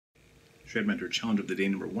ShredMentor challenge of the day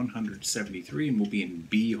number 173, and we'll be in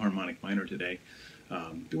B harmonic minor today,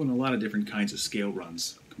 doing a lot of different kinds of scale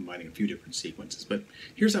runs, combining a few different sequences. But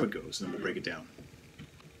here's how it goes, and then we'll break it down.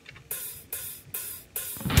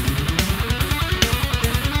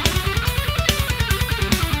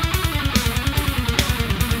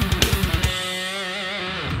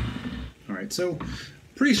 Alright, so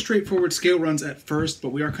pretty straightforward scale runs at first, but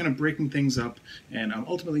we are kind of breaking things up, and I'm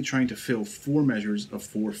ultimately trying to fill 4 measures of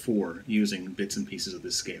 4/4 using bits and pieces of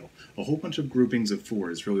this scale. A whole bunch of groupings of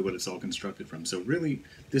 4 is really what it's all constructed from. So really,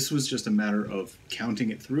 this was just a matter of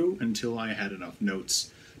counting it through until I had enough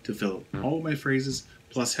notes to fill all of my phrases,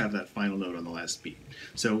 plus have that final note on the last beat.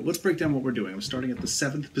 So let's break down what we're doing. I'm starting at the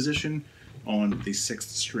 7th position on the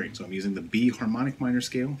 6th string. So I'm using the B harmonic minor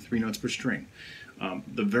scale, 3 notes per string.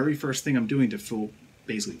 The very first thing I'm doing to fill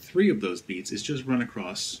basically 3 of those beats is just run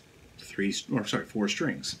across 4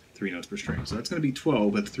 strings, 3 notes per string. So that's going to be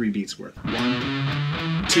 12, that's 3 beats worth. 1,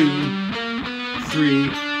 2, 3,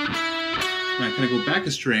 and I kind of go back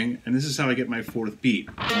a string, and this is how I get my 4th beat.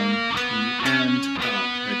 E and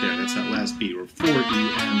right there, that's that last beat, or 4 E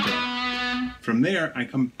and From there, I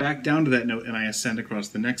come back down to that note and I ascend across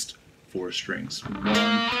the next 4 strings. 1 E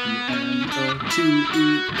and 2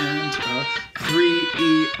 E and 3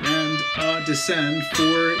 E and descend,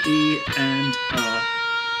 4 E and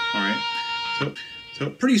Alright, so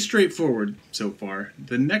pretty straightforward so far.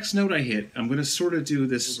 The next note I hit, I'm going to sort of do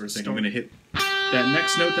this thing. I'm going to hit that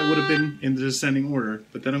next note that would have been in the descending order,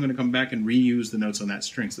 but then I'm going to come back and reuse the notes on that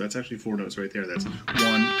string. So that's actually 4 notes right there. That's 1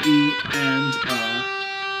 E and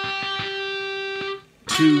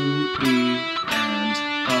 2 E and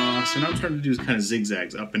so now I'm starting to do kind of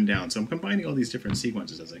zigzags up and down. So I'm combining all these different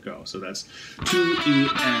sequences as I go. So that's 2 E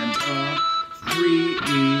and 3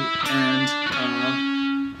 E and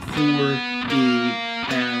 4 E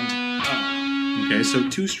and Okay, so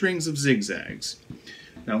 2 strings of zigzags.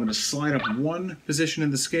 Now I'm going to slide up 1 position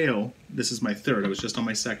in the scale. This is my 3rd. I was just on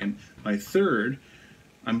my 2nd. My 3rd,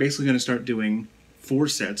 I'm basically going to start doing 4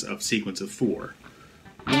 sets of sequence of 4.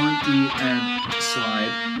 1 E and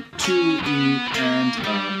slide, 2 E and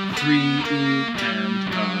 3 E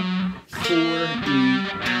and 4 E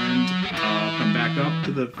and come back up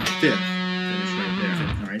to the 5th. Finish right there.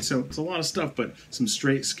 Alright, so it's a lot of stuff, but some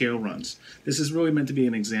straight scale runs. This is really meant to be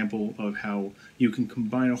an example of how you can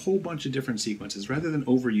combine a whole bunch of different sequences rather than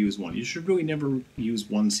overuse one. You should really never use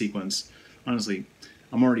one sequence. Honestly,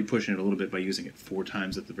 I'm already pushing it a little bit by using it 4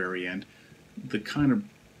 times at the very end. The kind of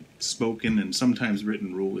spoken and sometimes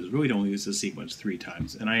written rule is really don't use the sequence 3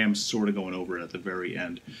 times, and I am sort of going over it at the very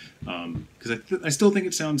end because I still think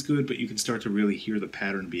it sounds good, but you can start to really hear the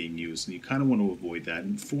pattern being used, and you kind of want to avoid that.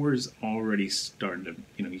 And 4 is already starting to,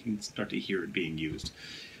 you can start to hear it being used.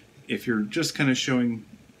 If you're just kind of showing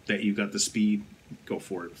that you got the speed, go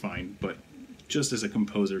for it, fine. But just as a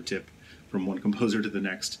composer tip from one composer to the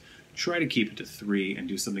next, try to keep it to 3 and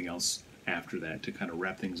do something else after that to kind of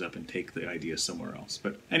wrap things up and take the idea somewhere else.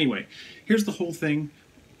 But anyway, here's the whole thing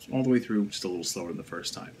all the way through, just a little slower than the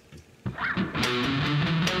first time.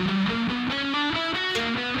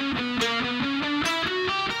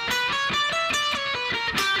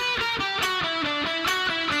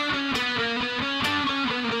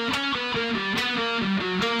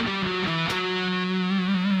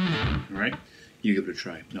 All right, you give it a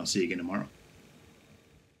try, and I'll see you again tomorrow.